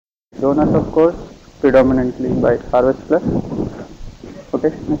grown us, of course, predominantly by Harvest Plus.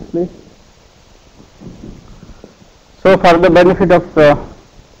 Okay, next please. So for the benefit of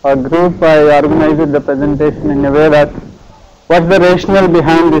our group, I organized the presentation in a way that what's the rationale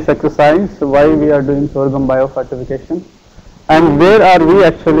behind this exercise, why we are doing sorghum biofortification, and where are we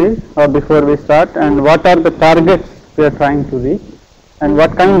actually before we start, and what are the targets we are trying to reach, and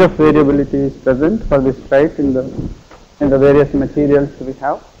what kind of variability is present for this trait in the various materials we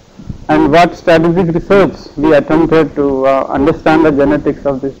have, and what strategic research we attempted to understand the genetics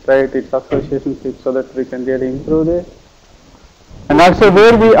of this trait, its associationships, so that we can really improve this, and also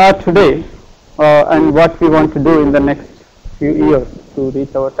where we are today and what we want to do in the next few years to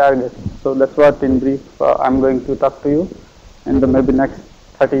reach our target. So that's what in brief I'm going to talk to you in the maybe next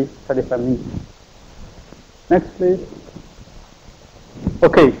 30-35 minutes. Next please.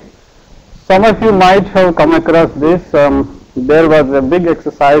 Okay, some of you might have come across this. There was a big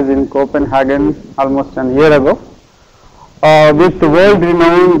exercise in Copenhagen almost a year ago with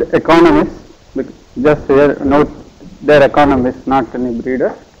world-renowned economists. Just here note, they're economists, not any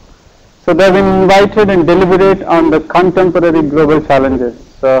breeders. So they've been invited and deliberate on the contemporary global challenges,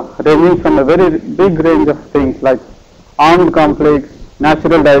 ranging from a very big range of things like armed conflicts,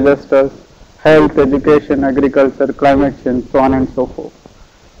 natural disasters, health, education, agriculture, climate change, so on and so forth.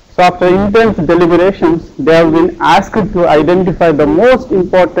 So after intense deliberations, they have been asked to identify the most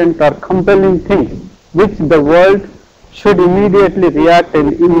important or compelling things which the world should immediately react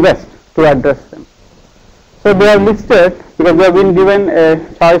and invest to address them. So they have listed, because they have been given a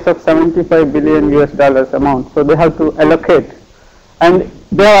choice of $75 billion US amount, so they have to allocate, and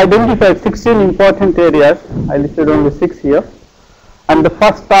they have identified 16 important areas. I listed only 6 here, and the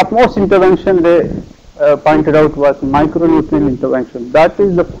first topmost intervention they pointed out was micronutrient intervention. That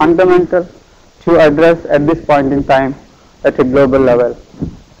is the fundamental to address at this point in time at a global level,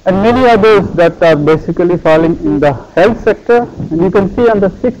 and many others that are basically falling in the health sector. And you can see on the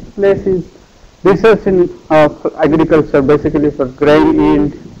 6th place is research in agriculture, basically for grain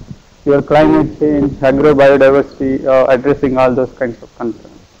yield, your climate change, agro-biodiversity, addressing all those kinds of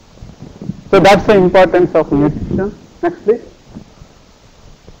concerns. So that's the importance of nutrition. Next please.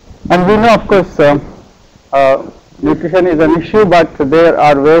 And we know, of course, nutrition is an issue, but there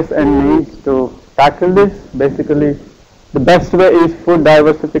are ways and means to tackle this. Basically, the best way is food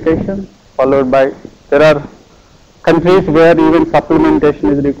diversification, followed by, there are countries where even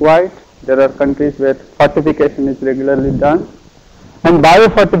supplementation is required. There are countries where fortification is regularly done. And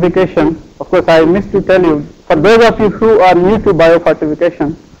biofortification, of course, I missed to tell you, for those of you who are new to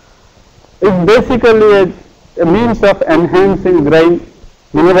biofortification, it's basically a means of enhancing grain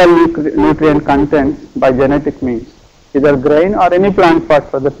mineral nutrient contents by genetic means, either grain or any plant part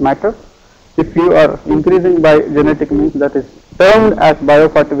for that matter. If you are increasing by genetic means, that is termed as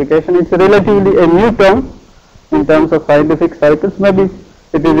biofortification. It's relatively a new term in terms of scientific cycles. Maybe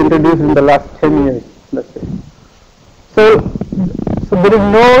it is introduced in the last 10 years, let's say. So there is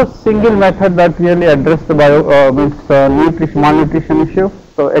no single method that really addresses the malnutrition issue.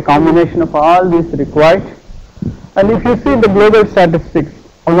 So a combination of all these required. And if you see the global statistics,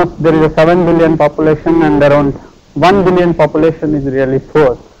 almost there is a 7 billion population, and around 1 billion population is really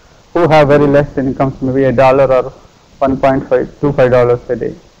poor, who have very less incomes, maybe $1 or $1.25 a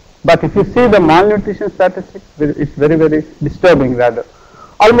day. But if you see the malnutrition statistics, it's very, very disturbing rather.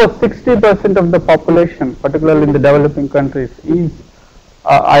 Almost 60% of the population, particularly in the developing countries, is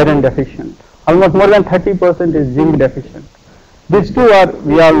iron deficient. Almost more than 30% is zinc deficient. These two are,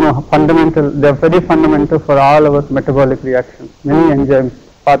 we all know, fundamental. They are very fundamental for all our metabolic reactions, many enzymes,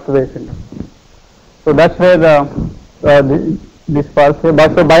 pathways. So that's where this falls. So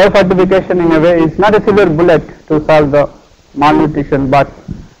biofortification in a way is not a silver bullet to solve the malnutrition, but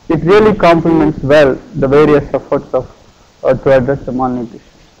it really complements well the various efforts of to address the malnutrition.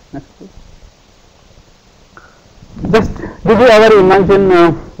 Next please. Just did you ever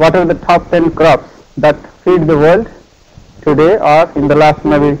imagine what are the top 10 crops that feed the world today or in the last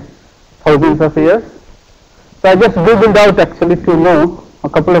maybe thousands of years? So I just googled out actually to know a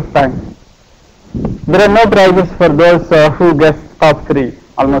couple of times. There are no prizes for those who guess top 3.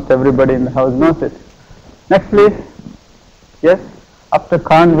 Almost everybody in the house knows it. Next please. Yes, after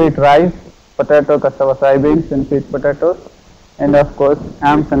corn, wheat, rice, potato, cassava, soybeans and sweet potatoes, and of course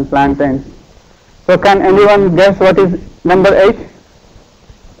yams and plantains. So can anyone guess what is number 8?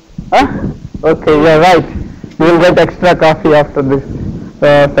 Huh? Okay, you are right. You will get extra coffee after this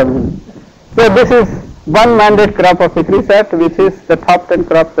seminar. So this is one mandate crop of research, which is the top 10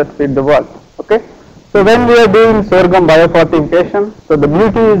 crops that feed the world. Okay. So when we are doing sorghum biofortification, so the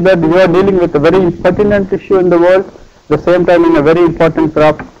beauty is that we are dealing with a very pertinent issue in the world, at the same time in a very important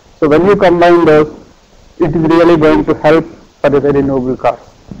crop. So when you combine those, it is really going to help for a very noble cause.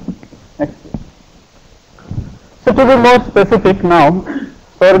 Next. So to be more specific now,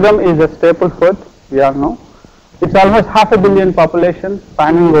 sorghum is a staple food, we all know. It's almost 500 million population,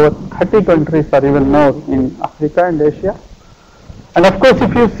 spanning over 30 countries or even more in Africa and Asia. And of course,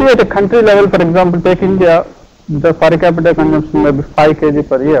 if you see at a country level, for example, take India, the per capita consumption may be 5 kg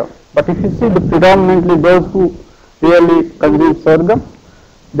per year. But if you see the predominantly those who really consume sorghum,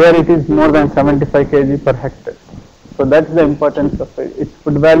 there it is more than 75 kg per hectare. So that's the importance of its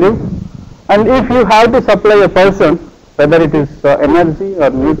food value. And if you have to supply a person, whether it is energy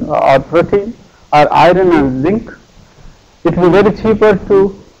or protein or iron and zinc, it will be very cheaper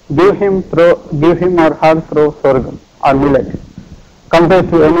to give him or her through sorghum or millet compared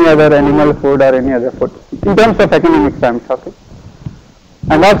to any other animal food or any other food. In terms of economics, I am talking.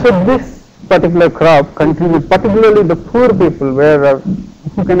 And also this particular crop contributes, particularly the poor people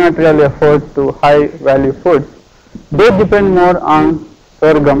who cannot really afford to high value foods, they depend more on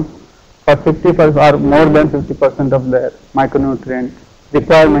sorghum for 50% or more than 50% of their micronutrient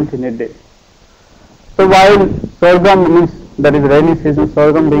requirement in a day. So while sorghum means that is rainy season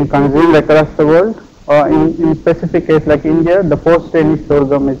sorghum being consumed across the world, in specific case like India, the post-rainy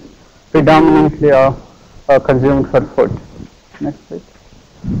sorghum is predominantly consumed for food. Next page.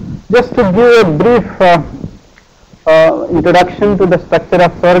 Just to give a brief introduction to the structure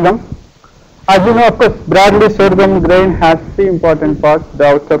of sorghum. As you know, of course, broadly sorghum grain has 3 important parts: the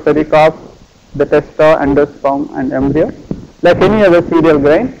outer pericarp, the testa, endosperm and embryo, like any other cereal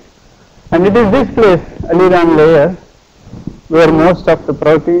grain. And it is this place, Aliran layer, where most of the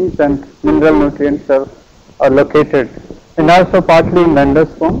proteins and mineral nutrients are located, and also partly in the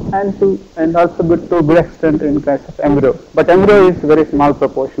endosperm and also to a good extent in case of embryo. But embryo is very small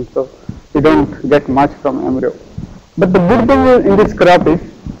proportion, so you don't get much from embryo. But the good thing in this crop is,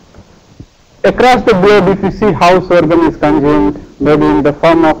 across the globe, if you see how sorghum is consumed, maybe in the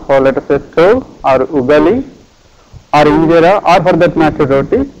form of let us say stew or ugali or injera or for that matter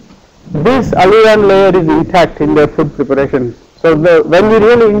roti, this Aliran layer is intact in their food preparations. So when we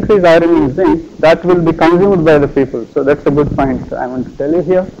really increase iron and zinc, that will be consumed by the people. So that's a good point I want to tell you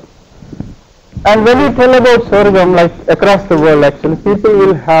here. And when you tell about sorghum, like across the world, actually people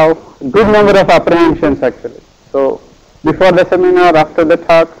will have good number of apprehensions actually. So before the seminar, after the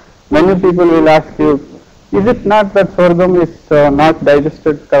talk, many people will ask you, is it not that sorghum is not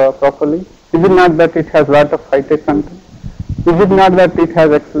digested properly? Is it not that it has lot of phytate content? Is it not that it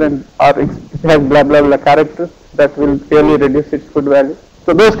has excellent or it has blah blah blah characters that will really reduce its food value?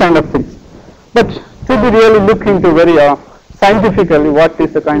 So those kind of things. But should we really look into very scientifically what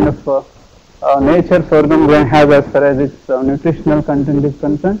is the kind of nature sorghum grain has as far as its nutritional content is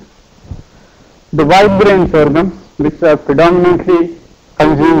concerned? The white grain sorghums, which are predominantly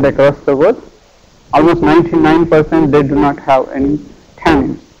consumed across the world, almost 99% they do not have any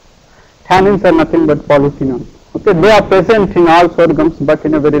tannins. Tannins are nothing but polyphenols. Okay, they are present in all sorghums but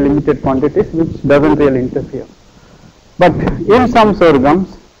in a very limited quantities, which doesn't really interfere. But in some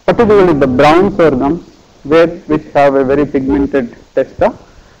sorghums, particularly the brown sorghums, which have a very pigmented testa,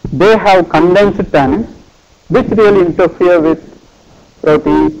 they have condensed tannins which really interfere with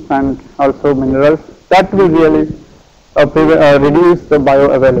proteins and also minerals. That will really reduce the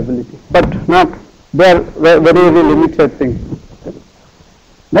bioavailability, but not, they are very limited things.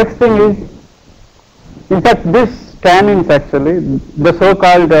 Next thing is, in fact, these tannins actually, the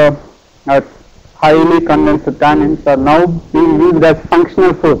so-called highly condensed tannins are now being used as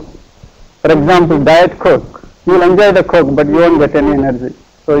functional foods. For example, Diet Coke, you will enjoy the Coke but you won't get any energy.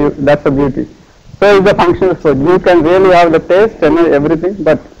 So that's the beauty. So it's a functional food. You can really have the taste and everything,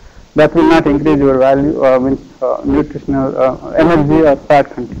 but that will not increase your value nutritional energy or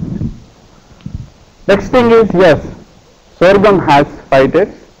fat content. Next thing is, yes, sorghum has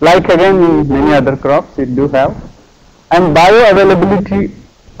phytates, like again in many other crops it do have, and bioavailability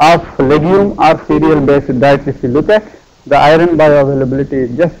of legume or cereal based diets, if you look at, the iron bioavailability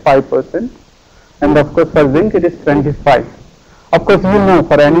is just 5%, and of course for zinc it is 25%. Of course you know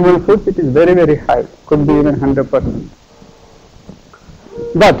for animal foods it is very high, could be even 100%.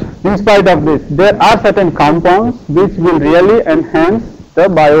 But in spite of this, there are certain compounds which will really enhance the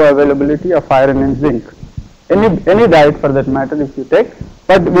bioavailability of iron and zinc. Any diet for that matter if you take,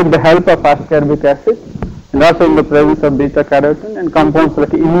 but with the help of ascorbic acid and also in the presence of beta carotene and compounds like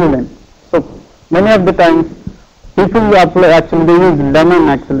inulin. So many of the times people actually they use lemon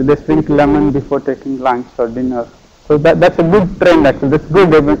actually, they sprinkle lemon before taking lunch or dinner. So that's a good trend actually, that's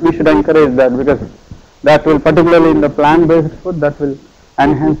good, we should encourage that, because that will, particularly in the plant based food, that will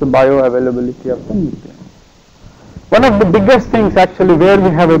enhance the bioavailability of the nutrients. One of the biggest things actually where we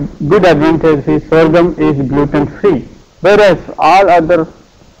have a good advantage is sorghum is gluten free, whereas all other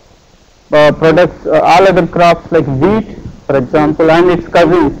products, all other crops like wheat, for example, and its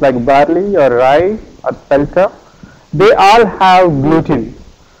cousins like barley or rye or spelta, they all have gluten.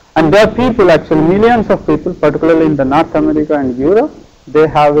 And there are people, actually millions of people, particularly in the North America and Europe, they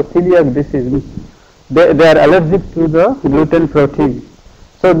have a celiac disease. They are allergic to the gluten protein.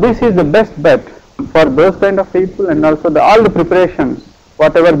 So this is the best bet for those kind of people, and also all the preparations,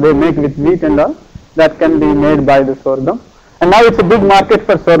 whatever they make with wheat and all, that can be made by the sorghum. And now it's a big market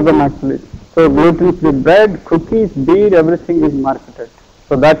for sorghum actually. So gluten-free bread, cookies, beer, everything is marketed.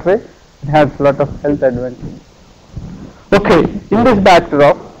 So that way it has a lot of health advantage. Okay, in this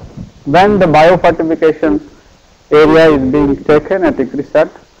backdrop, when the biofortification area is being taken at ICRISAT,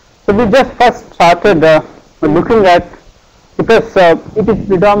 so we just first started looking at, because it is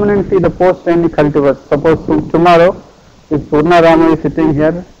predominantly the post-rainy cultivars. Suppose tomorrow, if Purna Rama is sitting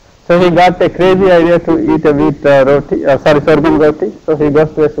here, so he got a crazy idea to eat a wheat sorghum roti. So he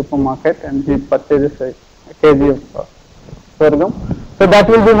goes to a supermarket and he purchases a kg of sorghum. So that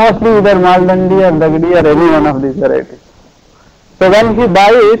will be mostly either Maldandi or Dagdi or any one of these varieties. So when he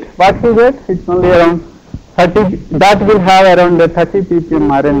buy it, what he gets? It's only around 30. That will have around 30 ppm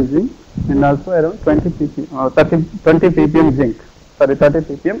iron zinc, and also around 20 ppm zinc. Sorry, 30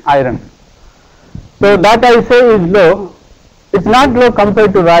 ppm iron. So that I say is low. It's not low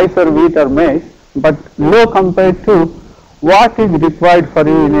compared to rice or wheat or maize, but low compared to what is required for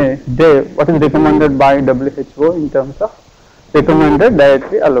you in a day, what is recommended by WHO in terms of recommended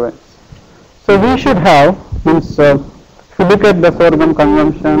dietary allowance. So we should have, means if you look at the sorghum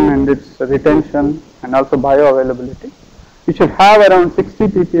consumption and its retention and also bioavailability, you should have around 60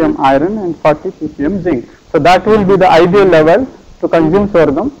 ppm iron and 40 ppm zinc. So that will be the ideal level to consume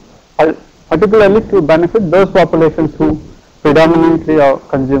sorghum, particularly to benefit those populations who predominantly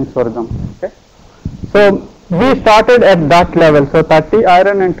consume sorghum. Okay. So we started at that level, so 30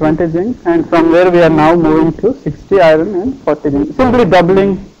 iron and 20 zinc, and from there we are now moving to 60 iron and 40 zinc, simply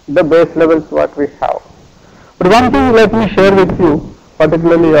doubling the base levels what we have. But one thing let me share with you,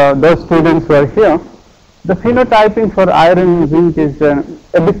 particularly those students who are here, the phenotyping for iron and zinc is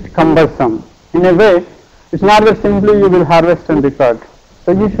a bit cumbersome. In a way, it's not that simply you will harvest and record.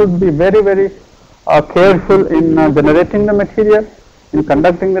 So you should be very, very careful in generating the material, in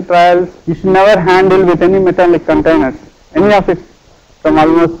conducting the trials. You should never handle with any metallic containers, any of it, from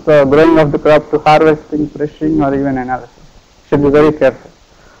almost growing of the crop to harvesting, threshing, or even analysis. You should be very careful.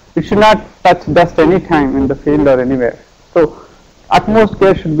 You should not touch dust any time in the field or anywhere. So utmost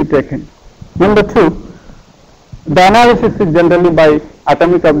care should be taken. Number two, the analysis is generally by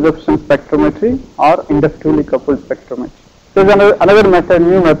atomic absorption spectrometry or inductively coupled spectrometry. There is another method,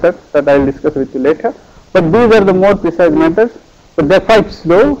 new method that I will discuss with you later, but these are the more precise methods, but they are quite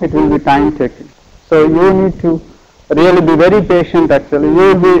slow, it will be time taking. So you need to really be very patient actually.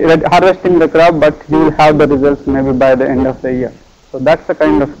 You will be harvesting the crop, but you will have the results maybe by the end of the year. So that's the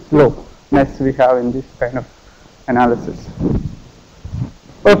kind of slowness we have in this kind of analysis.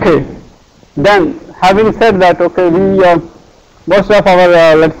 Okay, then having said that, okay, we most of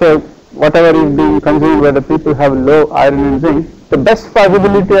our let's say whatever is being consumed by the people have low iron and zinc. The best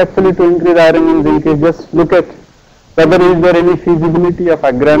possibility actually to increase iron and zinc is just look at whether is there any feasibility of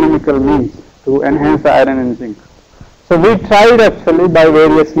agronomical means to enhance the iron and zinc. So we tried actually by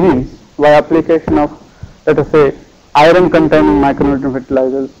various means, by application of, let us say, iron containing micronutrient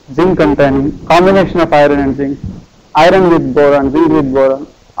fertilizers, zinc containing, combination of iron and zinc, iron with boron, zinc with boron,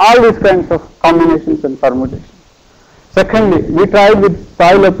 all these kinds of combinations and permutations. Secondly, we tried with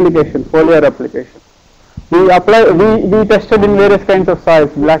soil application, foliar application. We tested in various kinds of soils,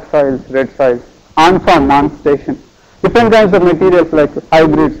 black soils, red soils, on farm, on station, different kinds of materials like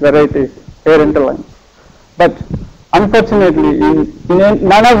hybrids, varieties, parental lines. But unfortunately, in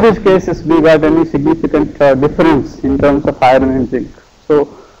none of these cases we got any significant difference in terms of iron and zinc. So,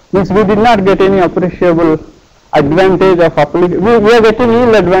 means we did not get any appreciable advantage of application. We are getting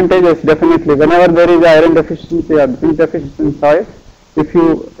yield advantages definitely. Whenever there is iron deficiency or zinc deficiency in soil, if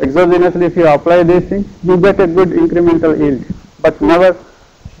you exogenously, if you apply these things, you get a good incremental yield, but never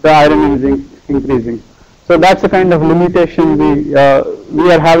the iron and zinc increasing. So that's the kind of limitation we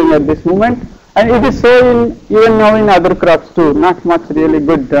are having at this moment, and it is so in even now in other crops too. Not much really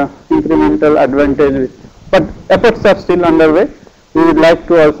good incremental advantage, but efforts are still underway. We would like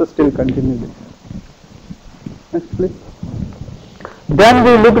to also still continue this. Next, please. Then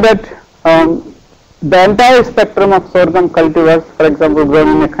we looked at the entire spectrum of sorghum cultivars, for example,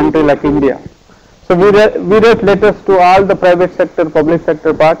 grown in a country like India. So we wrote letters to all the private sector, public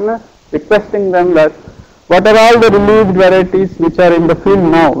sector partners, requesting them that What are all the released varieties which are in the field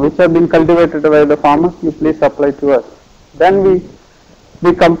now, which have been cultivated by the farmers? You please apply to us. Then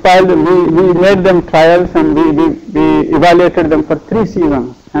we compiled, we made them trials and we evaluated them for 3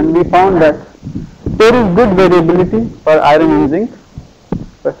 seasons, and we found that there is good variability for iron and zinc.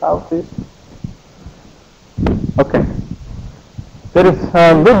 So how this? Okay. There is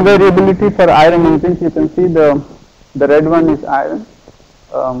good variability for iron and zinc. You can see the red one is iron,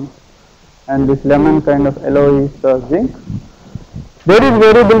 and this lemon kind of yellow is zinc. There is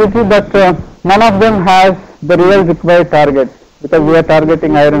variability, but none of them has the real required target, because we are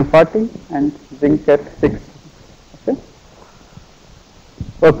targeting iron 40 and zinc at 6.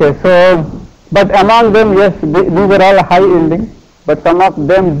 Okay, so but among them, yes, these are all high yielding, but some of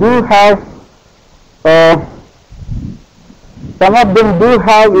them do have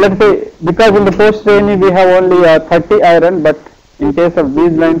let's say, because in the post training we have only 30 iron, but in case of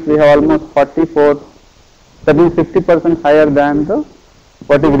these lines we have almost 44, that means 50% higher than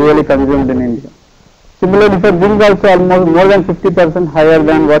what is really consumed in India. Similarly for zinc also almost more than 50% higher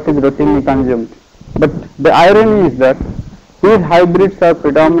than what is routinely consumed. But the irony is that these hybrids are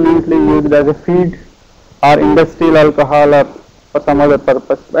predominantly used as a feed or industrial alcohol or for some other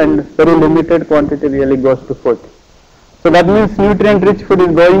purpose, and very limited quantity really goes to food. So that means nutrient rich food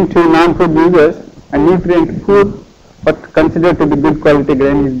is going to non-food users, and nutrient food but considered to be good quality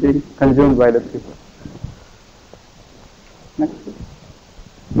grain is being consumed by the people. Next.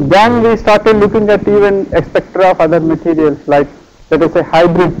 Then we started looking at even a spectrum of other materials, like let us say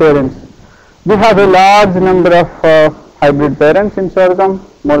hybrid parents. We have a large number of hybrid parents in sorghum,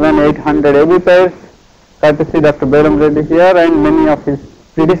 more than 800 AB pairs, courtesy Dr. Bairam Reddy here and many of his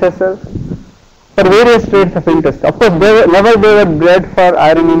predecessors, for various traits of interest. Of course, they were bred for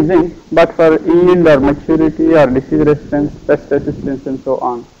iron and zinc, but for yield or maturity or disease resistance, pest resistance and so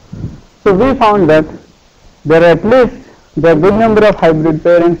on. So we found that there are a good number of hybrid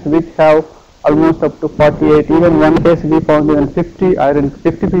parents which have almost up to 48, even one case we found even 50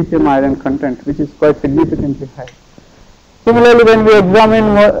 ppm iron content, which is quite significantly high. Similarly, when we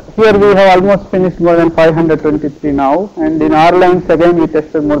examine here, we have almost finished more than 523 now, and in our lines again we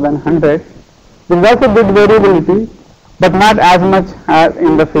tested more than 100. There is also good variability, but not as much as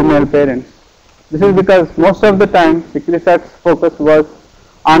in the female parents. This is because most of the time CKSIC's focus was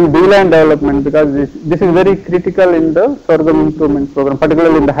on B-line development, because this is very critical in the sorghum improvement program,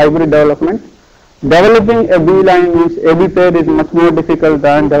 particularly in the hybrid development. Developing a B-line means AB pair is much more difficult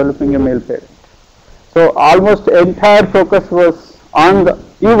than developing a male pair. So almost entire focus was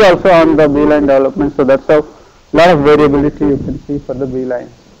also on the B-line development, so that's how a lot of variability you can see for the B-line.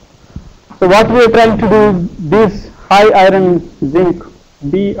 So what we are trying to do, these high iron zinc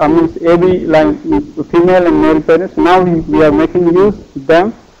means AB line, female and male parents, now we are making use of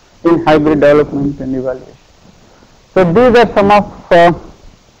them in hybrid development and evaluation. So these are some of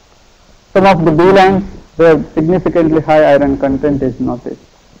the B lines where significantly high iron content is noticed.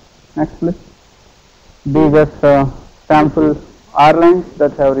 Next please. These are sample R lines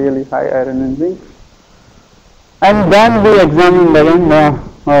that have really high iron and zinc. And then we examined again,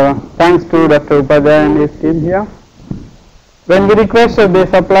 thanks to Dr. Upadhyay and his team here. When we requested, they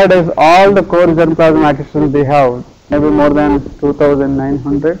supplied us all the core germplasm accessions they have, maybe more than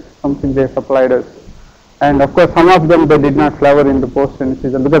 2,900, something they supplied us. And of course, some of them they did not flower in the post-rain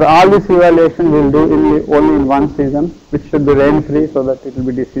season, because all this evaluation we will do only in one season, which should be rain-free so that it will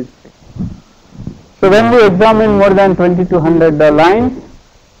be disease-free. So when we examined more than 2,200 lines,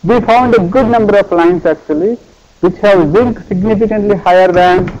 we found a good number of lines actually, which have zinc significantly higher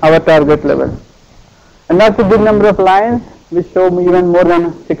than our target level. And that's a good number of lines which show even more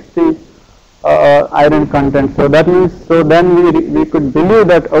than 60 iron content. So that means, so then we could believe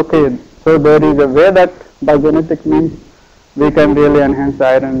that, okay, so there is a way that by genetic means we can really enhance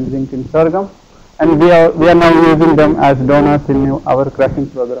iron and zinc in sorghum, and we are now using them as donors in our crushing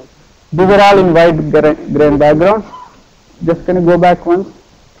program. These are all in white grain background. Just can you go back once?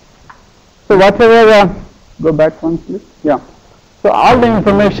 So whatever, go back once please. Yeah. So all the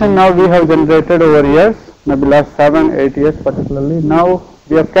information now we have generated over years, maybe last 7-8 years particularly. Now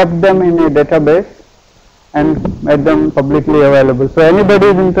we have kept them in a database and made them publicly available. So anybody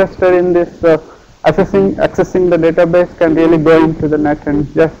is interested in this accessing the database can really go into the net and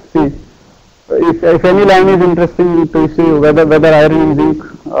just see. If any line is interesting to see whether iron and zinc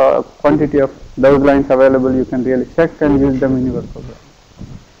quantity of those lines available, you can really check and use them in your program.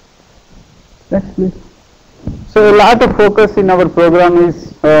 Next please. So a lot of focus in our program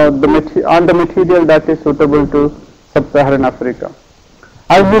is on the material that is suitable to sub-Saharan Africa.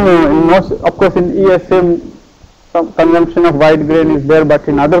 As we know, of course in ESM some consumption of white grain is there, but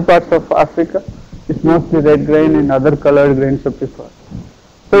in other parts of Africa It's mostly red grain and other colored grains of prefer.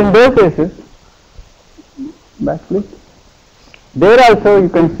 So in those cases, back please. There also you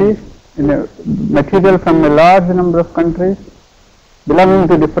can see in a material from a large number of countries belonging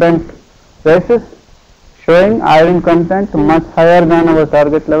to different races, showing iron content much higher than our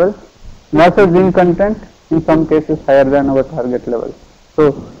target levels, and also zinc content in some cases higher than our target levels.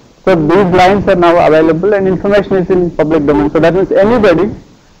 So these lines are now available and information is in public domain. So that means anybody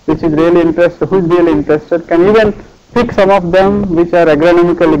which is really interested, who is really interested, can even pick some of them which are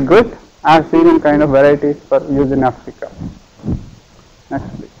agronomically good as seen in kind of varieties for use in Africa. Next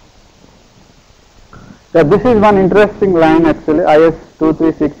please. Yeah, this is one interesting line actually, IS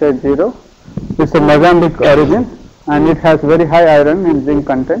 23680. It's a Mozambique origin and it has very high iron and zinc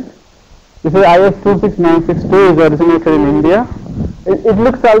content. This is IS 26962 is originated in India. It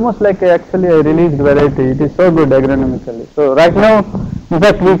looks almost like actually a released variety. It is so good agronomically. So right now, in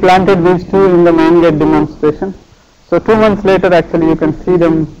fact, we planted these two in the main gate demonstration. So 2 months later, actually, you can see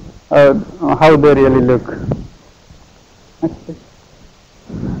them how they really look.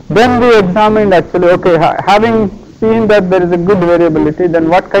 Then we examined actually, okay, having seen that there is a good variability, then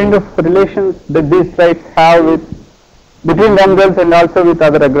what kind of relations did these traits have between themselves and also with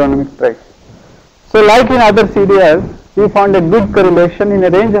other agronomic traits? So like in other CDRs, we found a good correlation in a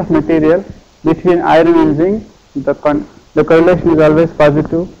range of material between iron and zinc. The correlation is always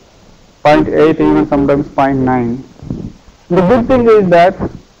positive, 0.8, even sometimes 0.9. The good thing is that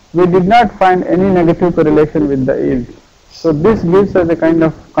we did not find any negative correlation with the yield. So this gives us a kind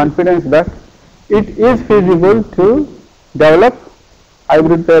of confidence that it is feasible to develop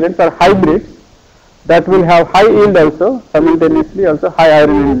hybrid parents or hybrids that will have high yield also, simultaneously also high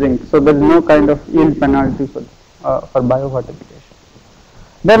iron and zinc. So there is no kind of yield penalty for biofortification.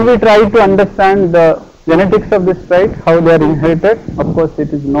 Then we try to understand the genetics of this trait, how they are inherited. Of course,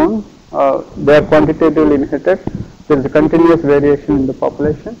 it is known they are quantitatively inherited. There is a continuous variation in the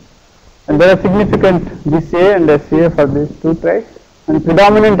population, and there are significant BCA and SCA for these two traits, and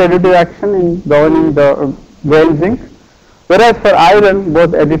predominant additive action in governing the gold zinc. Whereas for iron,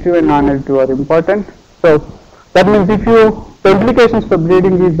 both additive and non-additive are important. So that means the implications for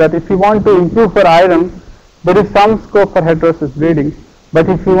breeding is that if you want to improve for iron, there is some scope for heterosis breeding. But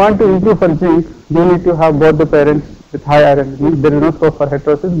if you want to improve for zinc, you need to have both the parents with high iron. There is no scope for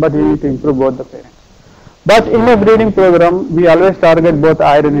heterosis, but you need to improve both the parents. But in a breeding program, we always target both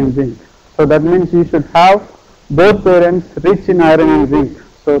iron and zinc. So that means you should have both parents rich in iron and zinc.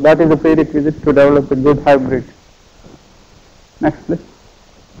 So that is a prerequisite to develop a good hybrid. Next please.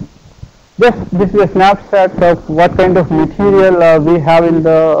 This is a snapshot of what kind of material we have in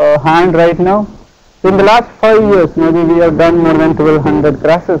the hand right now. So in the last 5 years, maybe we have done more than 1200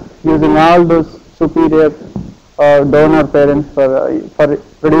 grasses using all those superior donor parents for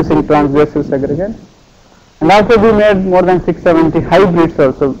producing transgressive segregants. And also we made more than 670 hybrids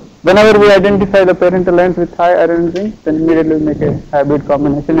also. Whenever we identify the parental lines with high iron and zinc, then immediately we make a hybrid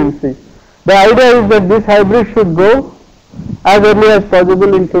combination and see. The idea is that this hybrid should go as early as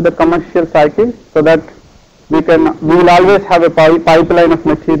possible into the commercial cycle, so that we will always have a pipeline of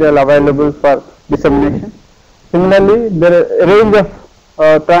material available for dissemination. Similarly, there are a range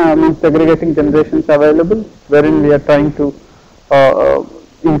of segregating generations available, wherein we are trying to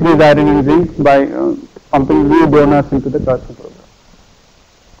increase iron and zinc by pumping new donors into the culture program.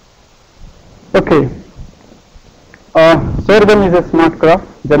 Okay, sorghum is a smart crop.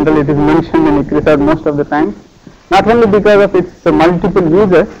 Generally, it is mentioned in ICRISAT most of the time. Not only because of its multiple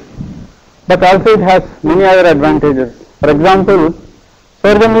uses, but also it has many other advantages. For example,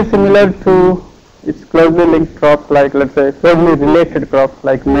 sorghum is similar to its closely linked crops, like let's say closely related crops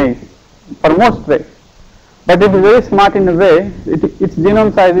like maize for most traits. But it is very smart in a way, its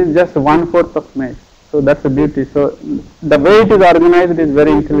genome size is just 1/4 of maize. So that's the beauty. So the way it is organized is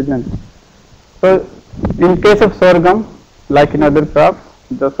very intelligent. So in case of sorghum, like in other crops,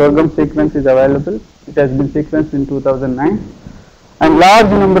 the sorghum sequence is available. It has been sequenced in 2009, and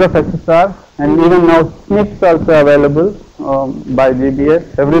large number of SSR, and even now SNPs also available by GBS.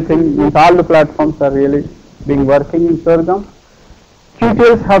 Everything, means all the platforms are really being working in sorghum.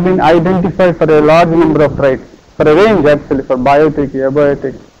 QTLs have been identified for a large number of traits, for a range actually, for biotic,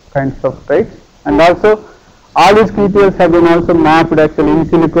 abiotic kinds of traits, and also all these QTLs have been also mapped actually in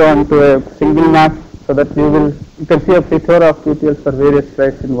silico onto a single map, so that you can see a plethora of QTLs for various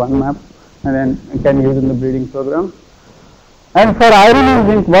traits in one map, and then you can use in the breeding program. And for iron and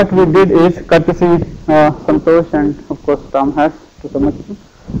zinc, what we did is, courtesy Santosh and of course Tom has to some extent.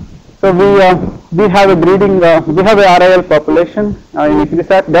 So we have a breeding, we have a RIL population in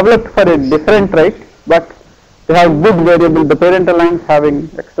ICRISAT developed for a different trait, but We have good variability. The parental lines having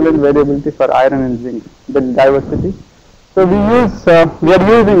excellent variability for iron and zinc, the diversity. So we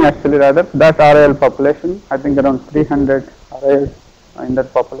are using actually rather that RIL population. I think around 300 RILs in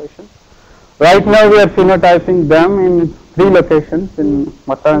that population. Right now we are phenotyping them in 3 locations, in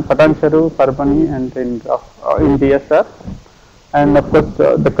Patancheru, Parpani, and in DSR. And of course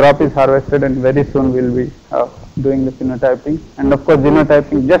the crop is harvested, and very soon we will be doing the phenotyping. And of course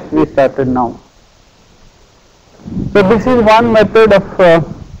genotyping just we started now. So this is one method of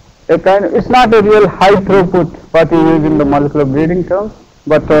a kind of, it's not a real high throughput what we use in the molecular breeding terms,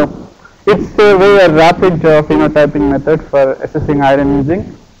 but it's a very rapid phenotyping method for assessing iron and zinc.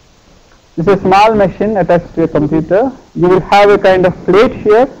 This is a small machine attached to a computer. You will have a kind of plate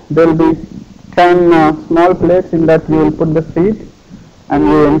here. There will be 10 small plates. In that you will put the seed and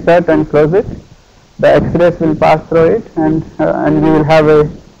you insert and close it. The X-rays will pass through it, and you will have a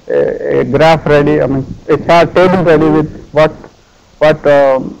graph ready. I mean a chart table ready with what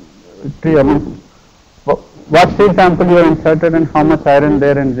seed sample you have inserted and how much iron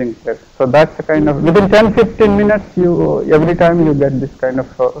there and zinc there. So that's a kind of, within 10-15 minutes every time you get this kind of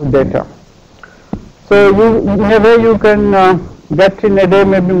data. So in a way you can get in a day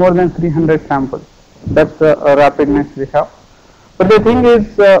maybe more than 300 samples. That's the rapidness we have. But the thing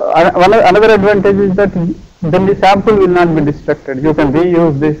is, another advantage is that then the sample will not be destructed. You can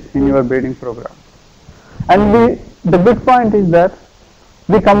reuse this in your breeding program. And the good point is that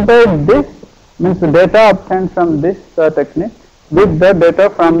we compared this, means the data obtained from this technique with the data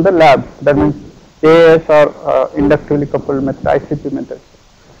from the lab, that means AS or inductively coupled method, ICP methods,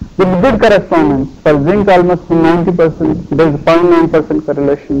 with good correspondence. For zinc almost 90%, there is 0.9%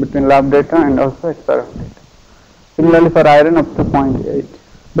 correlation between lab data and also experiment data. Similarly for iron up to 0.8.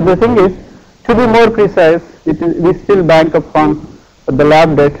 But the thing is, to be more precise, we still bank upon the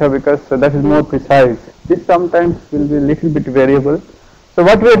lab data because that is more precise. This sometimes will be a little bit variable. So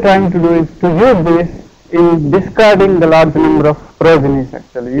what we are trying to do is to use this in discarding the large number of progenies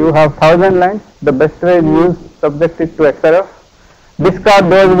actually. You have 1000 lines, the best way is use subject it to XRF,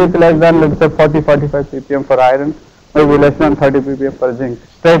 discard those with less than, let's say, 40-45 ppm for iron, maybe less than 30 ppm for zinc,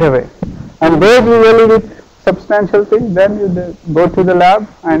 straight away. And those usually with substantial things, then you go to the lab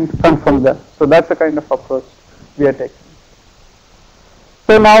and confirm that. So that's the kind of approach we are taking.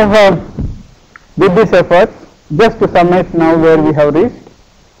 So now with this effort, just to summarize now where we have reached.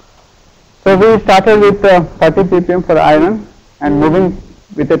 So we started with 30 ppm for iron and moving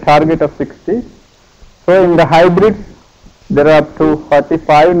with a target of 60. So in the hybrids there are up to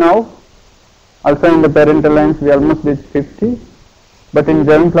 45 now. Also in the parental lines we almost reached 50. But in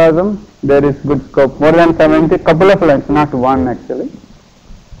germplasm there is good scope, more than 70, couple of lines, not one actually.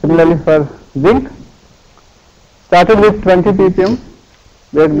 Similarly for zinc, started with 20 ppm,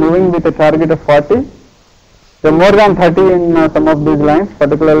 we are moving with a target of 40. So more than 30 in some of these lines,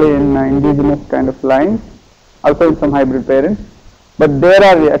 particularly in indigenous kind of lines, also in some hybrid parents. But there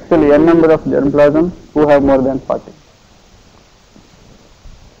are actually n number of germplasms who have more than 40.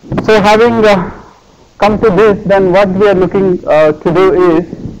 So having come to this, then what we are looking to do is,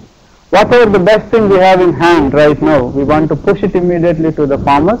 whatever the best thing we have in hand right now, we want to push it immediately to the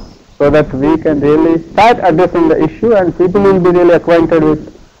farmers so that we can really start addressing the issue and people will be really acquainted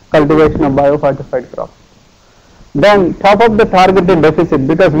with cultivation of biofortified crops. Then top up the targeted deficit,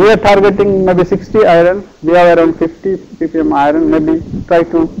 because we are targeting maybe 60 iron, we have around 50 ppm iron, maybe try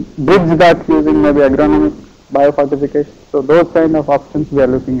to bridge that using maybe agronomic biofortification. So those kind of options we are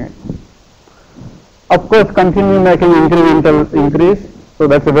looking at. Of course continue making incremental increase, so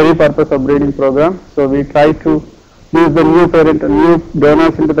that's the very purpose of breeding program. So we try to use the new parent and new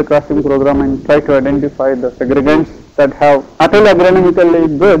donors into the crossing program and try to identify the segregants that have not only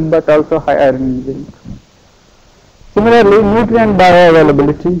agronomically good but also high iron and zinc. Similarly, nutrient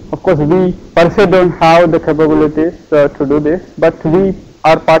bioavailability, of course we per se don't have the capabilities to do this, but we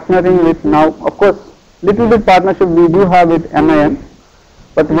are partnering with now, of course little bit partnership we do have with MIN,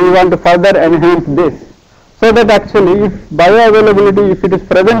 but we want to further enhance this, so that actually if bioavailability, if it is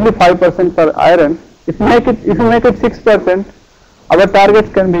presently 5% for iron, if you make it 6%, our targets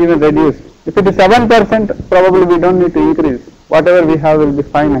can be even reduced. If it is 7%, probably we don't need to increase, whatever we have will be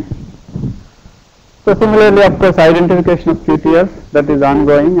fine actually. So similarly, of course, identification of QTLs, that is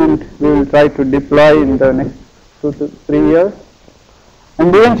ongoing and we will try to deploy in the next 2 to 3 years,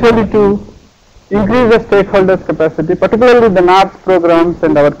 and eventually to increase the stakeholders' capacity, particularly the NARS programs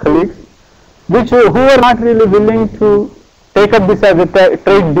and our colleagues, who are not really willing to take up this as a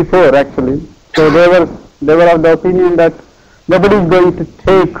trade before actually. So they were of the opinion that nobody is going to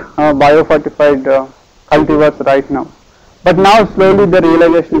take biofortified cultivars right now. But now slowly the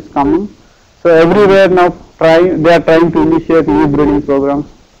realization is coming. So everywhere now they are trying to initiate new breeding programs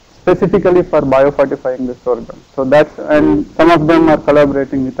specifically for biofortifying the sorghum. So that's, and some of them are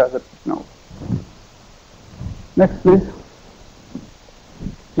collaborating with others now. Next, please.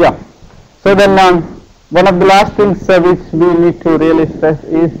 Yeah. So then, one of the last things which we need to really stress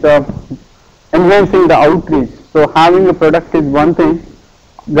is enhancing the outreach. So having a product is one thing.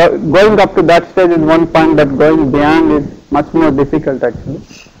 Going up to that stage is one point, but going beyond is much more difficult actually.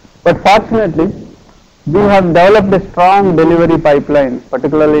 But fortunately, we have developed a strong delivery pipeline,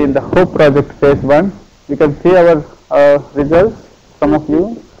 particularly in the HOPE project phase 1. You can see our results, some of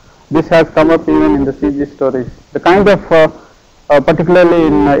you. This has come up even in the CG stories. The kind of, particularly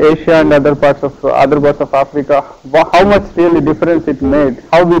in Asia and other parts of Africa, how much really difference it made,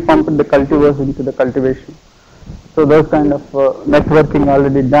 how we pumped the cultivars into the cultivation. So those kind of networking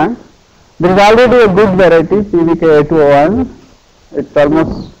already done. There is already a good variety, PVK 8201. It's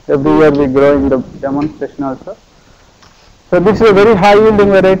almost every year we grow in the demonstration also. So this is a very high yielding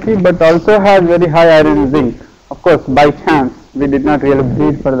variety, but also has very high iron zinc. Of course, by chance, we did not really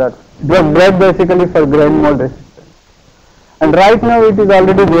breed for that. It was bred basically for grain mold resistance. And right now it is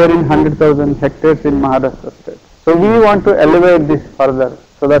already there in 100,000 hectares in Maharashtra state. So we want to elevate this further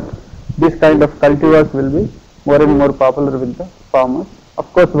so that this kind of cultivars will be more and more popular with the farmers.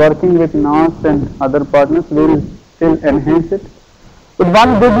 Of course, working with NAS and other partners, we will still enhance it. But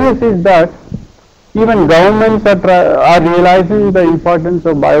one good news is that even governments are realizing the importance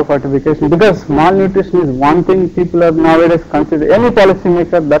of biofortification, because malnutrition is one thing people are nowadays consider, any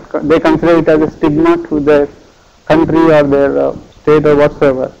policymaker that they consider it as a stigma to their country or their state or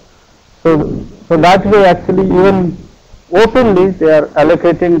whatsoever. So that way actually even openly they are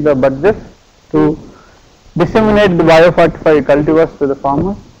allocating the budget to disseminate the biofortified cultivars to the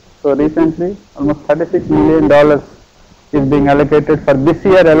farmers. So recently almost $36 million is being allocated for this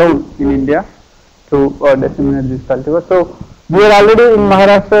year alone in India to disseminate these cultivars. So we are already in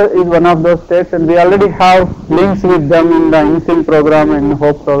Maharashtra is one of those states, and we already have links with them in the INSIM program and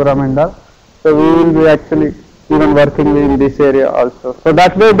HOPE program and all. So we will be actually even working in this area also. So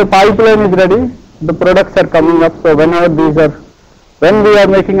that way the pipeline is ready, the products are coming up. So whenever these are, when we are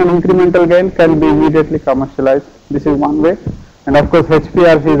making an incremental gain, can be immediately commercialized. This is one way. And of course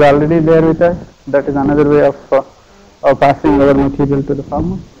HPRC is already there with us. That is another way of passing our material to the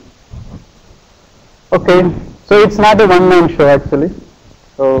farmer. Okay, so it's not a one-man show actually.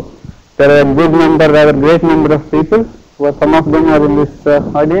 So there are a good number, rather great number of people, who some of them are in this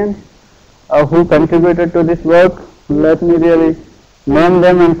audience, who contributed to this work. Let me really name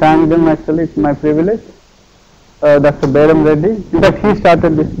them and thank them. Actually, it's my privilege. Dr. Beram Reddy, in fact he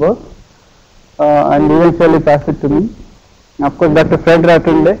started this work and eventually passed it to me. Of course, Dr. Fred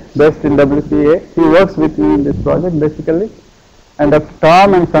Ratunde, based in WCA, he works with me in this project basically. And Dr.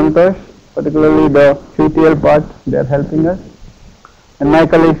 Tom and Santosh, particularly the QTL part, they are helping us. And my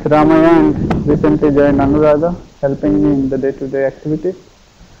colleagues Ramaya and recently joined Anuradha, helping me in the day-to-day activities.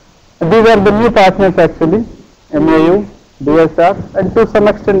 These are the new partners actually, MAU, DSR, and to some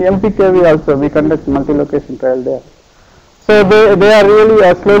extent MPKV also, we conduct multi-location trial there. So they are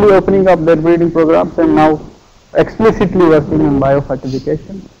really slowly opening up their breeding programs and now explicitly working on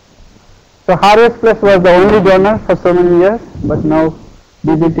biofortification. So Harvest Plus was the only donor for so many years, but now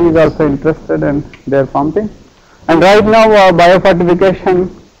DBT is also interested and they are pumping. And right now biofortification,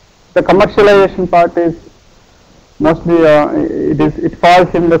 the commercialization part is mostly it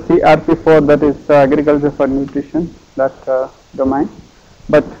falls in the CRP4, that is agriculture for nutrition, that domain.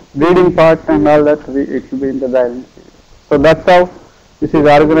 But breeding part and all that, it will be in the guidance. So that's how this is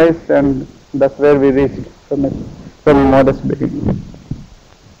organized, and that's where we reached from a modest beginning.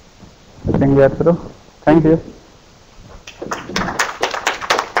 I think we are through. Thank you.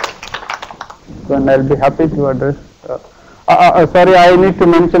 So, and I'll be happy to address. Sorry, I need to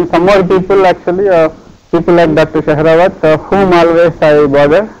mention some more people actually. People like Dr. Shahrawat, whom always I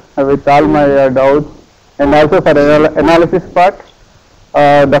bother with all my doubts, and also for analysis part,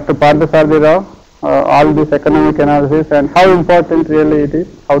 Dr. Pardasarthi Rao, all this economic analysis and how important really it is,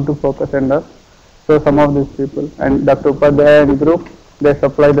 how to focus and all. So some of these people, and Dr. Upadhyaya and group, they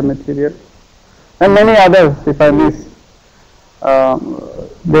supply the material, and many others, if I miss,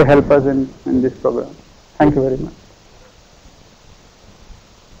 they help us in this program. Thank you very much.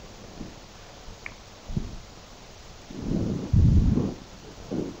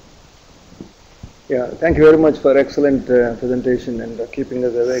 Yeah, thank you very much for excellent presentation and keeping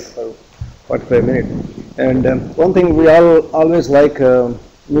us awake for 45 minutes. And one thing we always like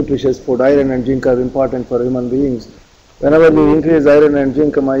nutritious food. Iron and zinc are important for human beings. Whenever we increase iron and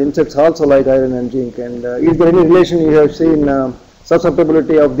zinc, my insects also like iron and zinc. And is there any relation you have seen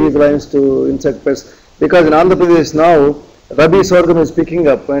susceptibility of these lines to insect pests? because in Andhra Pradesh now, Rabi sorghum is picking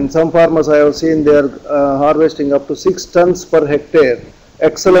up, and some farmers I have seen they are harvesting up to 6 tons per hectare.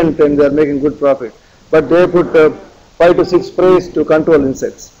 Excellent, and they are making good profit. But they put 5 to 6 sprays to control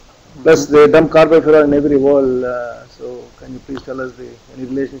insects. Plus they dump carbofuran in every wall. So can you please tell us any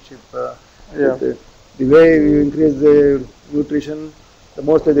relationship with the way you increase the nutrition, the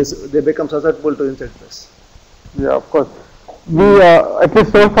more they become susceptible to insect pests. Yeah, of course. We at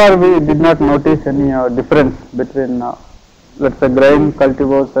least so far we did not notice any difference between let's say grain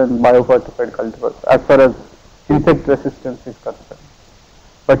cultivars and biofortified cultivars as far as insect resistance is concerned.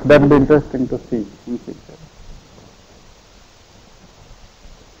 But that will be interesting to see in future.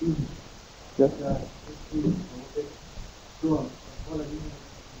 Yes.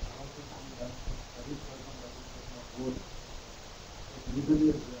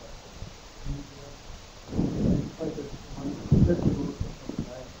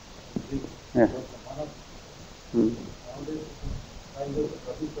 Yeah.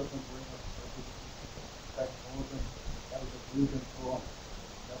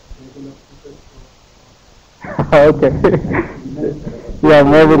 Okay. Yeah,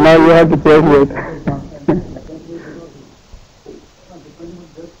 maybe now you have to change it.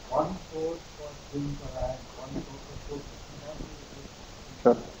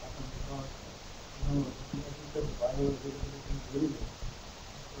 Sure.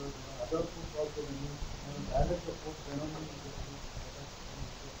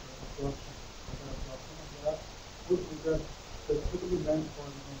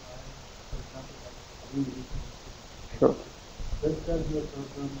 Sure.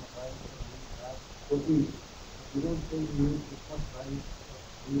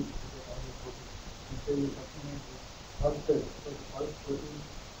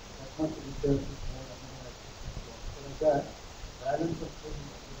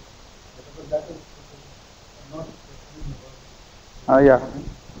 Yeah.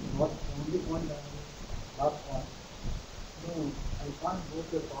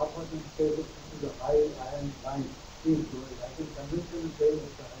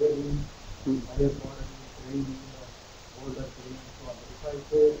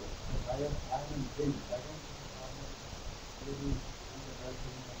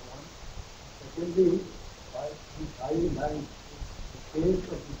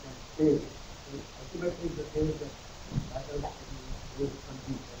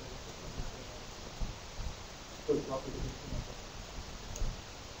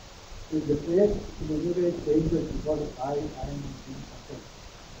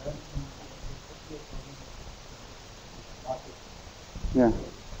 Yeah.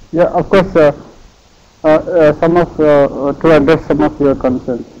 Yeah, of course, some of, to address some of your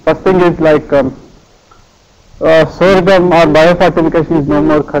concerns. First thing is like sorghum or biofortification is no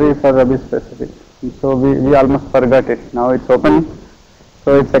more kharif or rabi specific. So we almost forgot it. Now it's open.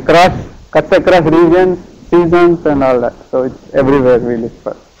 So it's cuts across regions, seasons and all that. So it's everywhere we look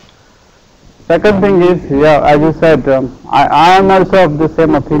for. Second thing is, yeah, as you said, I am also of the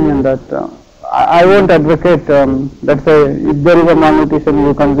same opinion that I won't advocate, let's say, if there is a malnutrition,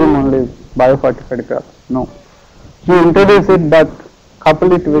 you consume only biofortified crops. No. You introduce it, but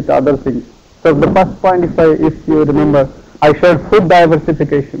couple it with other things. So the first point, if you remember, I showed food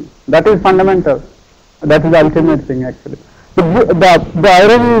diversification. That is fundamental. That is the ultimate thing actually. The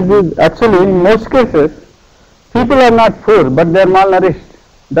irony is actually in most cases, people are not poor, but they are malnourished.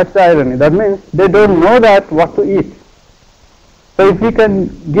 That's the irony. That means they don't know that what to eat. So if we can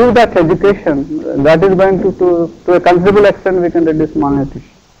give that education, that is going to a considerable extent we can reduce malnutrition.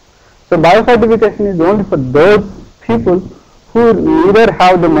 So biofortification is only for those people who neither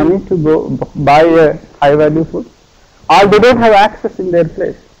have the money to go buy a high value food or they don't have access in their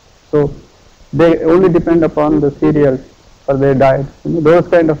place. So they only depend upon the cereals for their diet. You know, those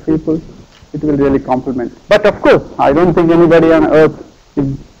kind of people, it will really complement. But of course, I don't think anybody on earth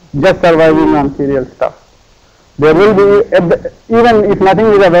is just surviving on cereal stuff. There will be, even if nothing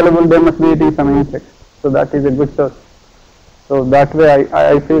is available, they must be eating some insects. So that is a good source. So that way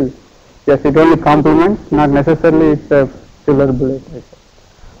I feel, yes, it only complements, not necessarily it's a silver bullet.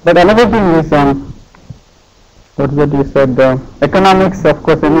 But another thing is, what that you said, economics, of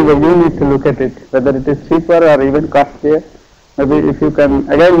course, anyway, you need to look at it, whether it is cheaper or even costlier. Maybe if you can,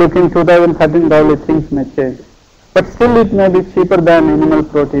 again, look in 2013, probably things may change. But still it may be cheaper than animal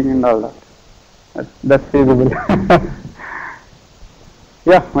protein and all that. That's feasible.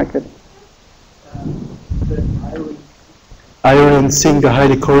 Yeah, Michael. Iron and zinc are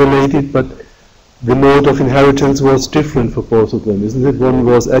highly correlated, but the mode of inheritance was different for both of them, isn't it? One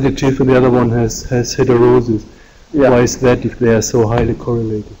was additive and the other one has heterosis. Yeah. Why is that if they are so highly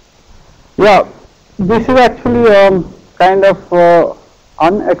correlated? Yeah, This is actually kind of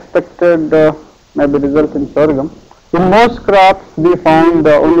unexpected maybe result in sorghum. In most crops we found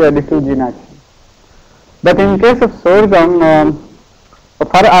only additive gene action. But in case of sorghum,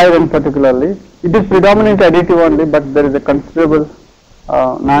 for iron particularly, it is predominantly additive only, but there is a considerable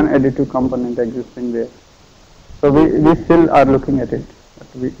non-additive component existing there. So we still are looking at it, but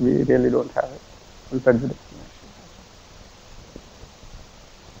we really don't have it. Full-fledged explanation.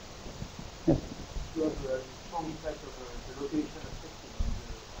 Yes. You have a strong effect of the rotation effect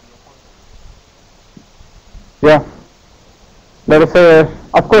on your Yeah. There is a,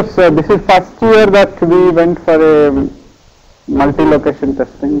 of course, this is first year that we went for a multi-location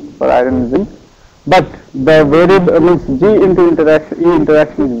testing for iron and zinc, but the variable means G into interaction, E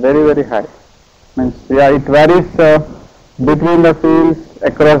interaction is very, very high. Means, yeah, it varies between the fields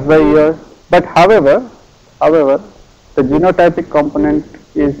across the year, but however, the genotypic component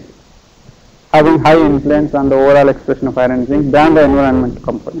is having high influence on the overall expression of iron and zinc than the environment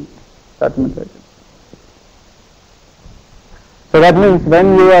component. That means it. So that means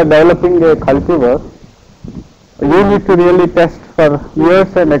when you are developing a cultivar, you need to really test for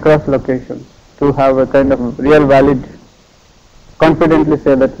years and across locations to have a kind of real valid, confidently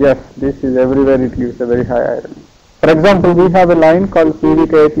say that yes, this is everywhere it gives a very high iron. For example, we have a line called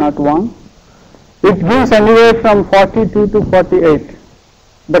PVK801. It gives anywhere from 42 to 48,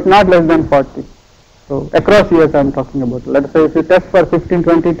 but not less than 40. So across years I am talking about. Let's say if you test for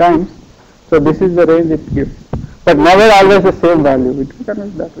 15-20 times, so this is the range it gives. But never always the same value. It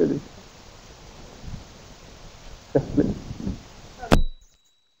cannot that way. Yes, please.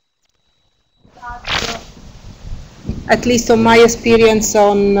 At least on my experience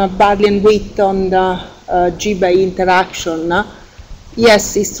on barley and wheat on the G by interaction,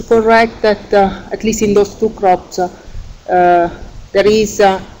 yes, it's correct that at least in those two crops there is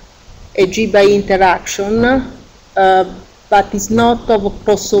a G by interaction, but it's not of a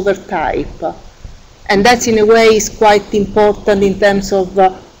crossover type. And that in a way is quite important in terms of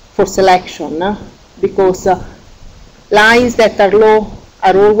for selection, because lines that are low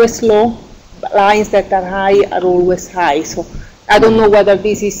are always low, lines that are high are always high. So I don't know whether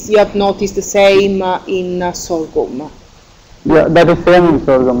this is, you have noticed the same in sorghum. Yeah, that is same in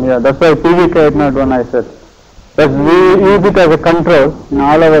sorghum. Yeah, that's why PVK801 I said. That we use it as a control in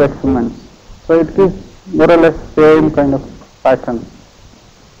all our experiments. So it gives more or less same kind of pattern.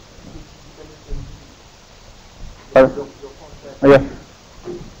 Yeah.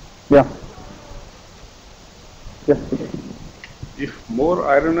 Yeah. Yes. If more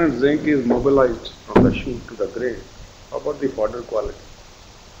iron and zinc is mobilized from the shoot to the grain, how about the fodder quality?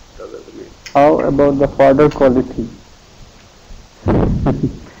 Does it mean? How about the fodder quality?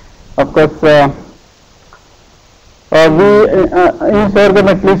 Of course, in sorghum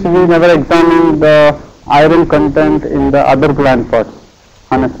at least we never examined the iron content in the other plant pots,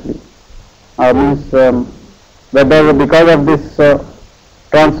 honestly. Means whether because of this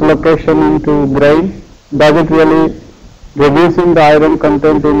translocation into grain, does it really reducing the iron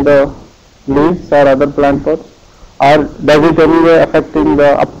content in the leaves or other plant pots, or does it anyway affecting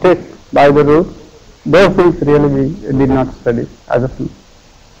the uptake by the root? Those things really we did not study as of now.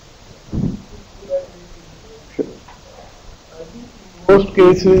 Most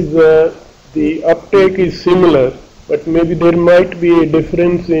cases the uptake is similar, but maybe there might be a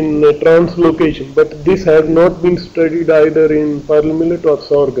difference in translocation, but this has not been studied either in barley millet or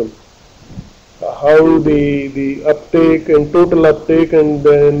sorghum. How the uptake and total uptake and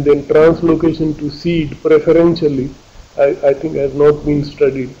then translocation to seed preferentially, I think has not been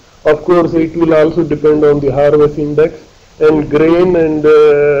studied. Of course, it will also depend on the harvest index and grain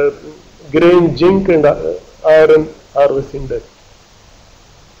zinc and iron harvest index.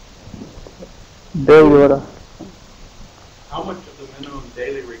 There you are. How much of the minimum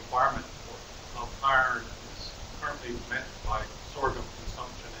daily requirement of iron is currently met by sorghum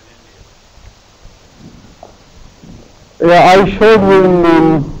consumption in India? Yeah, I showed you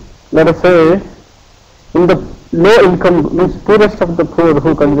in, let us say, in the low income, means poorest of the poor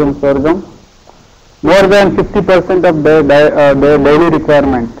who consume sorghum, more than 50% of their daily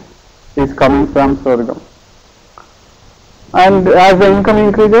requirement is coming from sorghum. And as the income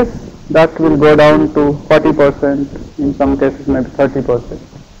increases, that will go down to 40%, in some cases maybe 30%.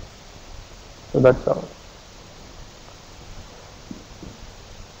 So that's all.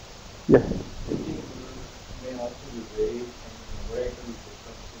 Yes.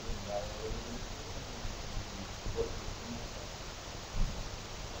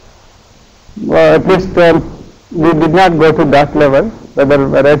 Well, at least we did not go to that level, whether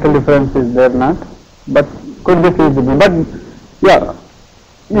varietal difference is there or not, but could be feasible. But yeah,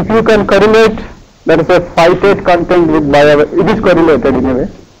 if you can correlate there is a phytate content with it is correlated in a way.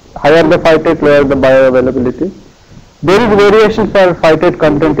 Higher the phytate, lower the bioavailability. There is variation for phytate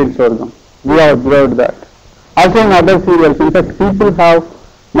content in sorghum. We have observed that. Also in other cereals, in fact, people have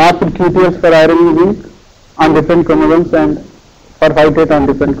mapped QTLs for iron and zinc on different chromosomes and for phytate on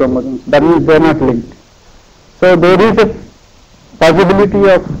different chromosomes. That means they are not linked. So there is a possibility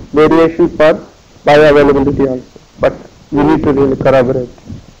of variation for bioavailability also, but we need to really corroborate.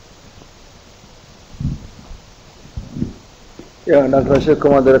 Yeah, Dr. Ashok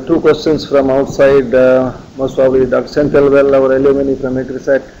Kumar, there are two questions from outside, most probably Dr. Senthilwell, our alumni from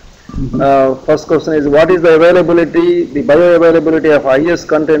Agrisat. First question is, what is the availability, the bioavailability of highest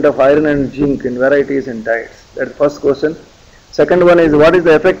content of iron and zinc in varieties and diets? That's the first question. Second one is, what is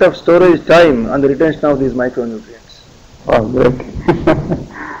the effect of storage time on the retention of these micronutrients? Oh, great.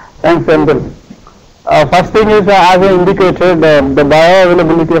 Thanks, Senthil. First thing is, as I indicated, the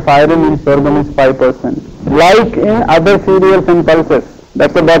bioavailability of iron in sorghum is 5%. Like in other cereals and pulses,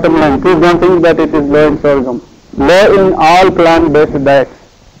 that's the bottom line. Please don't think that it is low in sorghum. Low in all plant-based diets.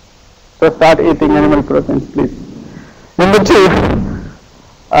 So start eating animal proteins, please. Number 2,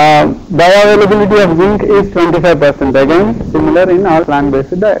 bioavailability of zinc is 25%. Again, similar in all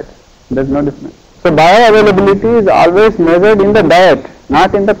plant-based diets. There is no difference. So bioavailability is always measured in the diet,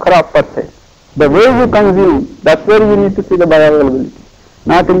 not in the crop per se. The way you consume, that's where you need to see the bioavailability,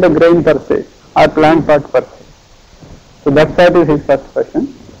 not in the grain per se or plant part per se. So that is his first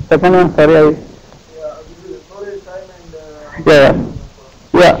question. Second one, sorry,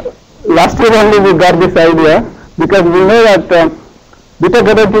 last year only we got this idea because we know that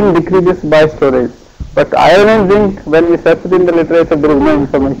beta-carotene decreases by storage. But iron and zinc, when we search in the literature, there is no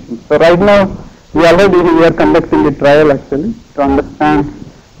information. So right now, we are conducting a trial actually to understand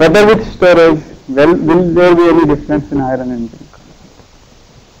whether with storage, will there be any difference in iron and zinc.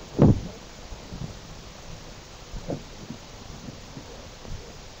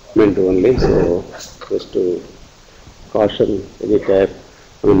 Only, so just to caution any type,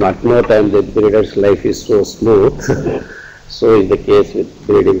 at no time the breeder's life is so smooth. So is the case with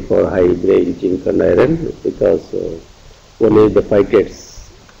breeding for high grain zinc and iron, because only the phytates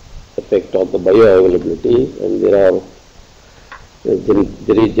effect on the bioavailability, and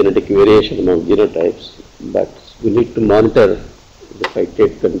there is genetic variation among genotypes, but we need to monitor the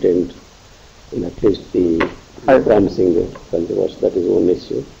phytate content in at least the promising cultivars. That is one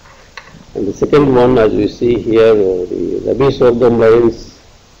issue. And the second one, as we see here, the rabi sorghum lines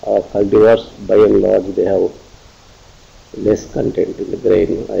of cultivars, by and large, they have less content in the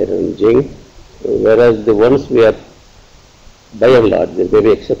grain, iron, zinc, whereas the ones we are, by and large, there may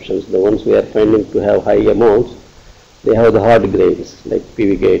be exceptions, the ones we are finding to have high amounts, they have the hard grains like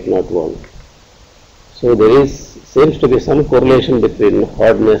PVK 801. So there seems to be some correlation between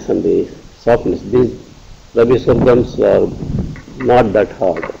hardness and the softness. These rabi sorghums are not that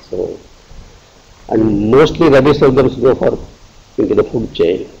hard. So, and mostly rabi sorghums go into the food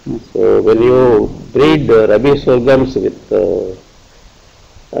chain. So when you breed rabi sorghums with the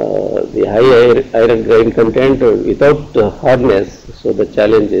high iron grain content without hardness, so the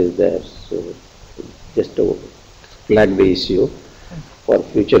challenge is there. So just to flag the issue for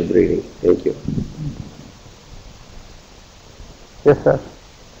future breeding. Thank you. Yes, sir.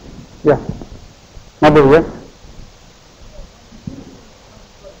 Yeah. Madhu, yeah.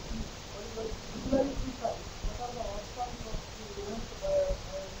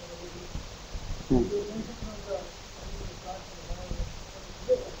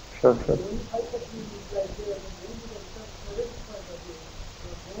 Sure. Sure.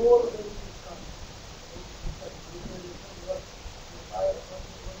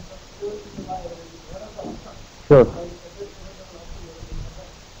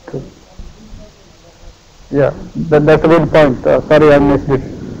 Yeah, that's a good point. Sorry, I missed it.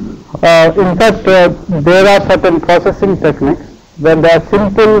 In fact, there are certain processing techniques where there are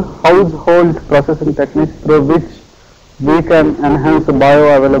simple household processing techniques through which we can enhance the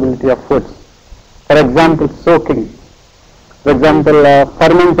bioavailability of foods. For example, soaking. For example,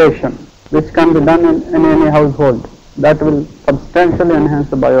 fermentation, which can be done in any household. That will substantially enhance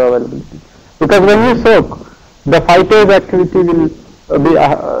the bioavailability. Because when you soak, the phytase activity will be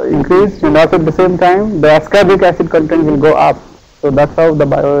increased, and also at the same time the ascorbic acid content will go up. So that's how the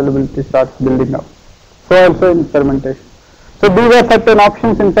bioavailability starts building up. So also in fermentation. So these are certain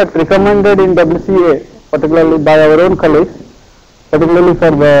options in fact recommended in WCA, particularly by our own colleagues, particularly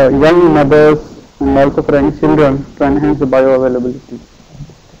for the young mothers and also for young children to enhance the bioavailability.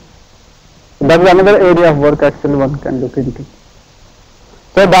 So that's another area of work actually one can look into.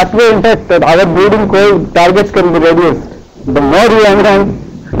 So that way in fact our breeding targets can be reduced. The more you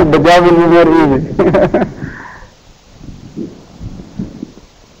enhance, the job will be more easy.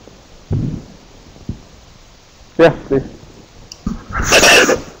 Yeah, please.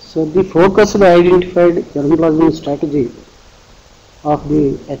 So the focused identified germplasm strategy of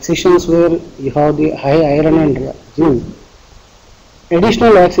the accessions where you have the high iron and zinc.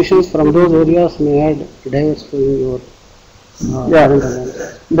 Additional accessions from those areas may add diversifying your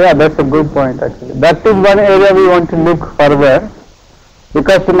yeah, that's a good point actually. That is one area we want to look further,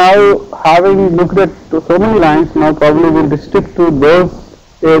 because now having looked at so many lines, now probably we'll restrict to those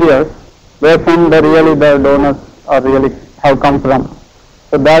areas where from the donors are really have come from.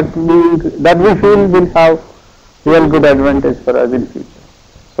 So that we feel will have real good advantage for us in future.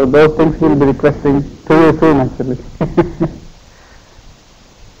 So those things we'll be requesting to you soon actually.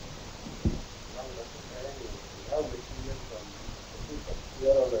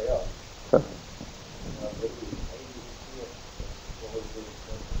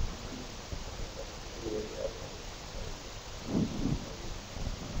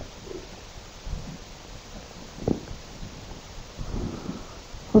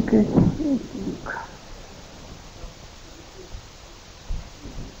 Okay.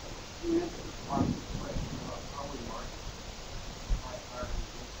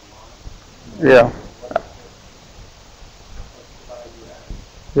 Yeah.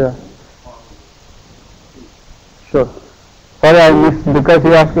 Yeah. Sure. Sorry, I missed because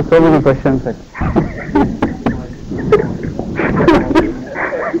you asked so many questions.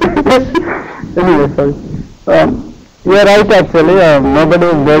 Anyway, sorry. You are right actually, nobody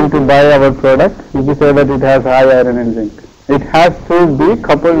is going to buy our product if you say that it has high iron and zinc. It has to be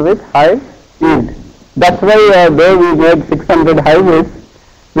coupled with high yield. That's why though we made 600 hybrids,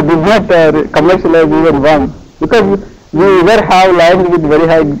 we did not commercialize even one, because we either have lines with very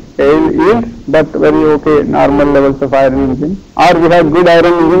high yield but very normal levels of iron and zinc, or we have good iron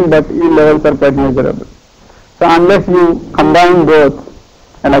and zinc but yield levels are quite measurable. So unless you combine both,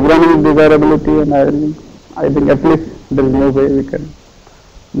 an agronomic desirability and iron, I think at least there is no way we can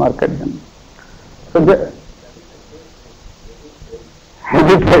market them. So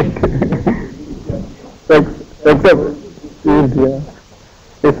except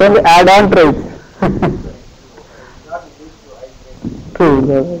it's only add-on traits.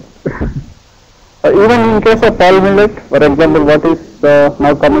 True. Even in case of fall millet, for example, what is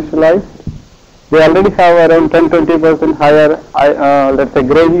now commercialized, they already have around 10-20% higher, let's say,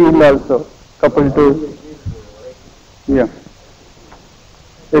 grain yield also, coupled to,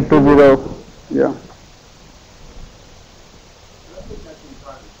 820, yeah.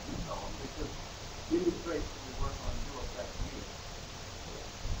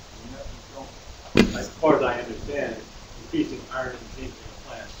 As far as I understand, increasing iron and zinc in a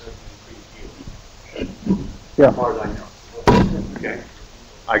plant doesn't increase yield. Yeah. As far as I know. Okay.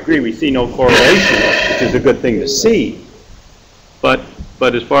 I agree, we see no correlation, which is a good thing to see.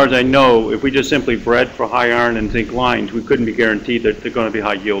 But as far as I know, if we just simply bred for high iron and zinc lines, we couldn't be guaranteed that they're going to be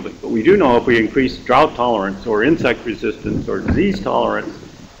high yielding. But we do know if we increase drought tolerance or insect resistance or disease tolerance,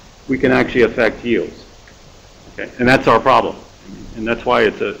 we can actually affect yields. Okay, and that's our problem. And that's why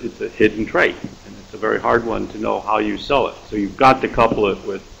it's a hidden trait. And it's a very hard one to know how you sell it. So you've got to couple it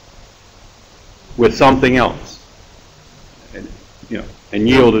with something else. And, and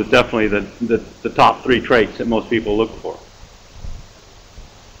yield is definitely the top three traits that most people look for.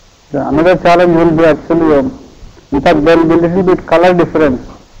 Yeah, another challenge will be actually, in fact, there will be a little bit color difference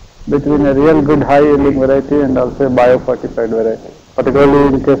between a real good high yielding variety and also a biofortified variety,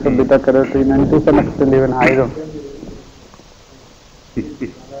 particularly in case of beta carotene and to some extent even iron.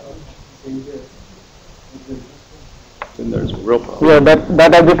 Then there's a real problem. Yeah,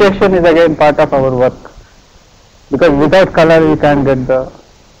 that education is again part of our work, because without color you can't get the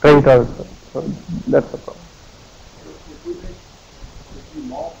trait also. So that's the problem.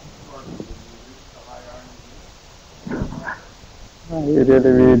 Really,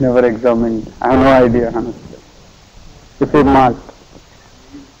 we never examined. I have no idea, honestly. If we malt.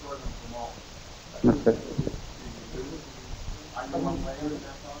 Okay.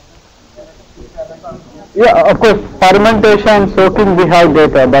 Yeah, of course, fermentation, soaking, we have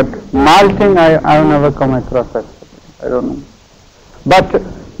data, but malting, I have never come across that. I don't know. But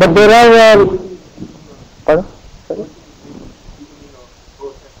there are. Pardon? Sorry?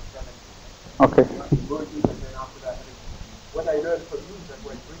 Okay.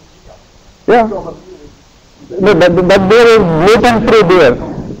 Yeah. No, but there is gluten-free beer.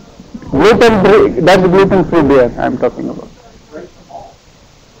 Gluten-free, that's gluten-free beer I am talking about.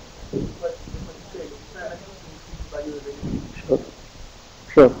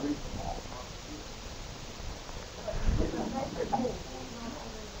 Sure.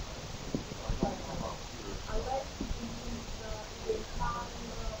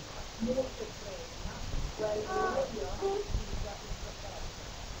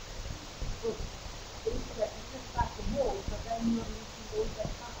 Marketing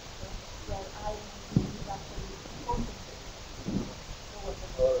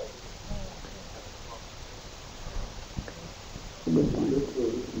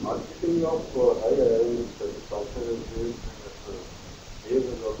of high iron sulfur and Dave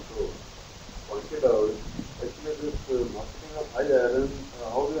has also pointed out, actually this marketing of high iron,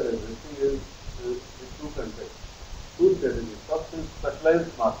 how we are addressing is two contexts, two strategies. First is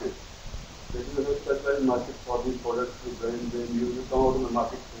specialized market. That is a specialized market for these products when you come out in the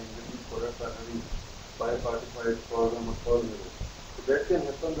market saying that these products are having biofortified sorghum or sorghum. So that can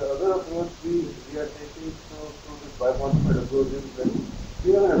happen. The other approach we are taking through this biofortified approach is that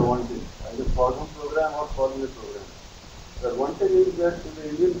we have an advantage, either sorghum program or formula program. The advantage is that in the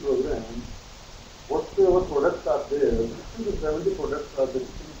Indian program, whatever products are there, 60 to 70 products are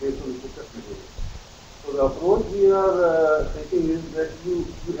basically based on research material. So the approach we are taking is that you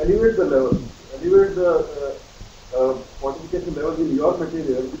elevate the level, elevate the fortification level in your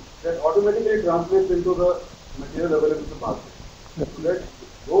material, that automatically translates into the material available in the market. So that,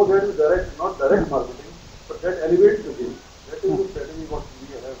 though that is direct, not direct marketing, but that elevates the game. That is the strategy what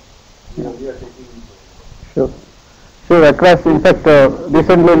we are taking into. Sure. Sure, across, in fact,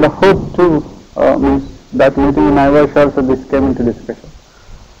 recently in the Hope 2 means that meeting in Iowa also this came into discussion.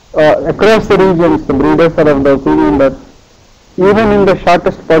 Across the regions, the breeders are of the opinion that even in the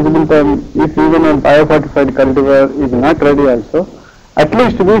shortest possible time, if even a biofortified cultivar is not ready also, at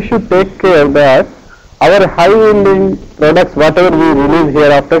least we should take care that our high yielding products, whatever we release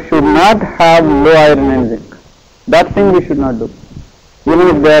hereafter, should not have low iron and zinc. That thing we should not do. Even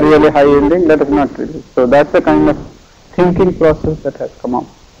if they are really high yielding, let us not release. So that's the kind of thinking process that has come up.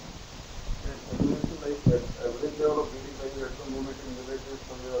 Average level of breeding value at the moment in village is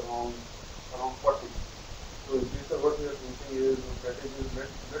somewhere around 40. So these are what we are thinking is strategy is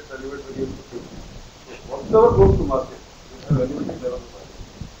let's elevate the game to 50. So whatever goes to market, we have elevated level of market.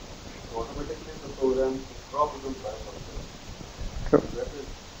 So automatically the program drop becomes biofortified. Sure. That is.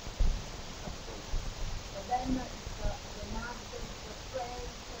 But then the market, the trade,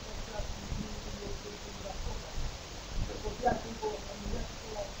 so that you can use the program. Because you have people and you have to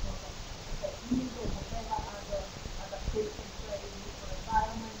like that use or whatever other adaptation training for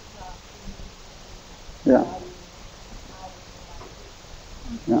environment. Yeah.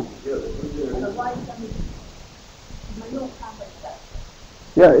 Yeah. Otherwise, I mean, you may not have a step.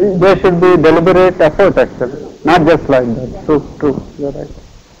 Yeah, there should be deliberate effort actually, not just like that. True, you're right.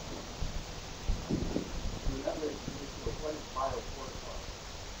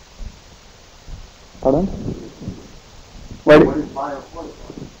 Pardon? What is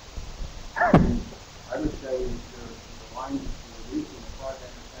biofortified? I would say the lines releasing as far as I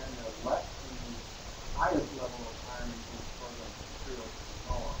understand are less than the highest level of iron and zinc program materials that we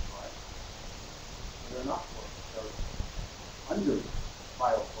know of, right? So they're not fortified, they're under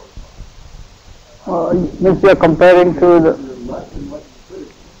biofortified. Means you are comparing to the... Less than what you could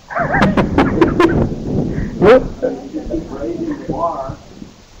have. No? If you keep raising the bar,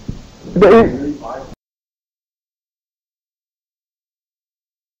 The,